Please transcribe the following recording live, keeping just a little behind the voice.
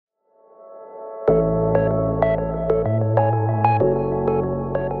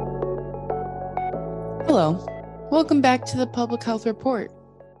Welcome back to the Public Health Report.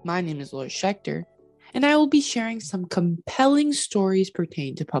 My name is Laura Sheckter, and I will be sharing some compelling stories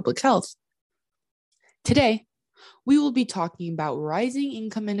pertaining to public health. Today, we will be talking about rising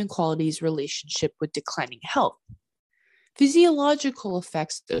income inequality's relationship with declining health, physiological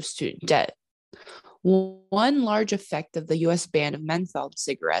effects of student debt, one large effect of the U.S. ban of menthol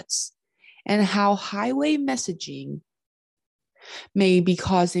cigarettes, and how highway messaging may be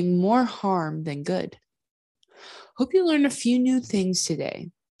causing more harm than good. Hope you learn a few new things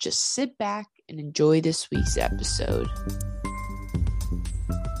today. Just sit back and enjoy this week's episode.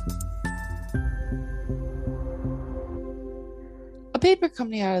 A paper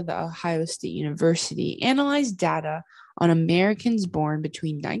coming out of the Ohio State University analyzed data on Americans born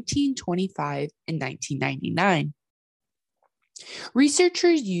between 1925 and 1999.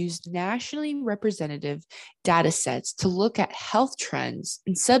 Researchers used nationally representative data sets to look at health trends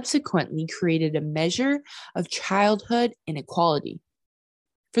and subsequently created a measure of childhood inequality.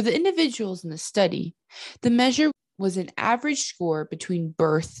 For the individuals in the study, the measure was an average score between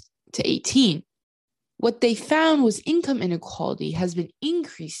birth to 18. What they found was income inequality has been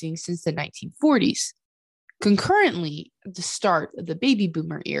increasing since the 1940s. Concurrently, at the start of the baby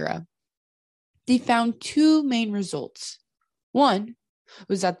boomer era, they found two main results. One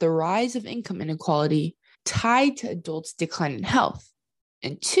was that the rise of income inequality tied to adults' decline in health.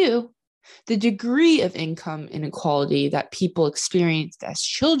 And two, the degree of income inequality that people experienced as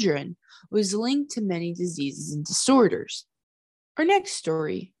children was linked to many diseases and disorders. Our next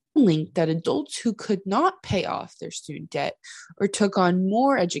story linked that adults who could not pay off their student debt or took on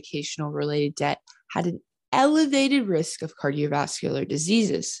more educational related debt had an elevated risk of cardiovascular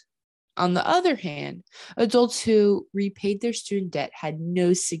diseases. On the other hand, adults who repaid their student debt had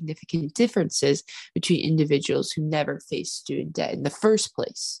no significant differences between individuals who never faced student debt in the first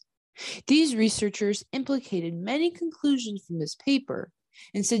place. These researchers implicated many conclusions from this paper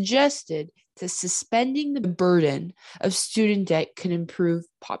and suggested that suspending the burden of student debt could improve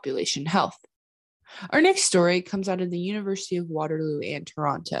population health. Our next story comes out of the University of Waterloo and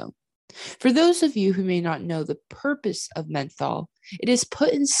Toronto. For those of you who may not know the purpose of menthol, it is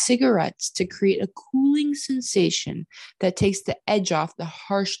put in cigarettes to create a cooling sensation that takes the edge off the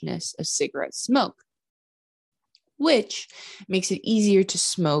harshness of cigarette smoke, which makes it easier to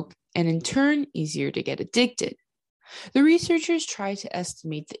smoke and in turn easier to get addicted. The researchers tried to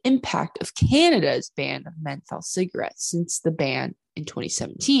estimate the impact of Canada's ban of menthol cigarettes since the ban in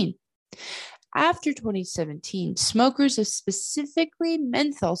 2017. After 2017, smokers of specifically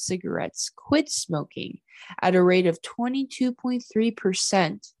menthol cigarettes quit smoking at a rate of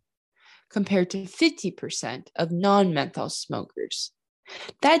 22.3% compared to 50% of non-menthol smokers.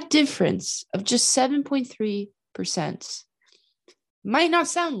 That difference of just 7.3% might not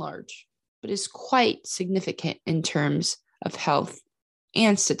sound large, but is quite significant in terms of health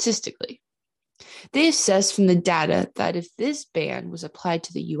and statistically. They assessed from the data that if this ban was applied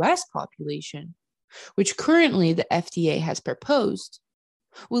to the U.S. population, which currently the FDA has proposed,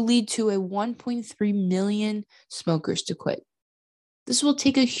 will lead to a 1.3 million smokers to quit. This will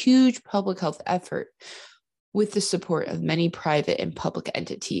take a huge public health effort with the support of many private and public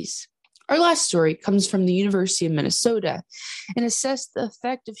entities. Our last story comes from the University of Minnesota and assessed the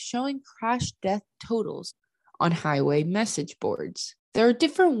effect of showing crash death totals on highway message boards. There are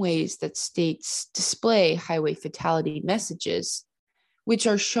different ways that states display highway fatality messages, which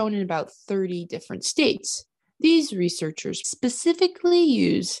are shown in about 30 different states. These researchers specifically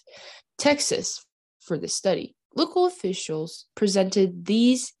use Texas for this study. Local officials presented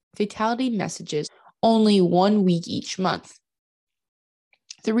these fatality messages only 1 week each month.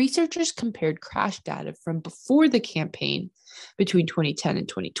 The researchers compared crash data from before the campaign between 2010 and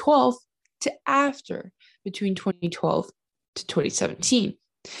 2012 to after between 2012 to 2017.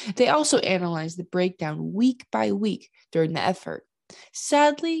 They also analyzed the breakdown week by week during the effort.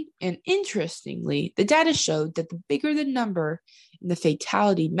 Sadly and interestingly, the data showed that the bigger the number in the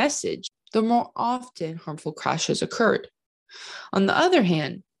fatality message, the more often harmful crashes occurred. On the other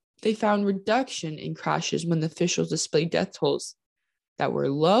hand, they found reduction in crashes when the officials displayed death tolls that were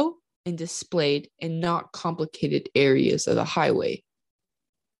low and displayed in not complicated areas of the highway.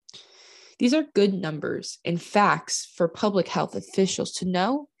 These are good numbers and facts for public health officials to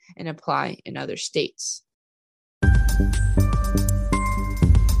know and apply in other states.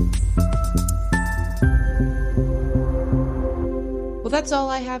 Well, that's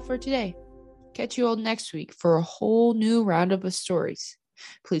all I have for today. Catch you all next week for a whole new roundup of stories.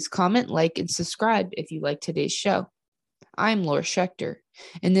 Please comment, like, and subscribe if you like today's show. I'm Laura Sheckter,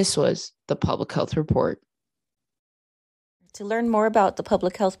 and this was the Public Health Report. To learn more about the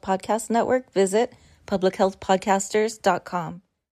Public Health Podcast Network, visit publichealthpodcasters.com.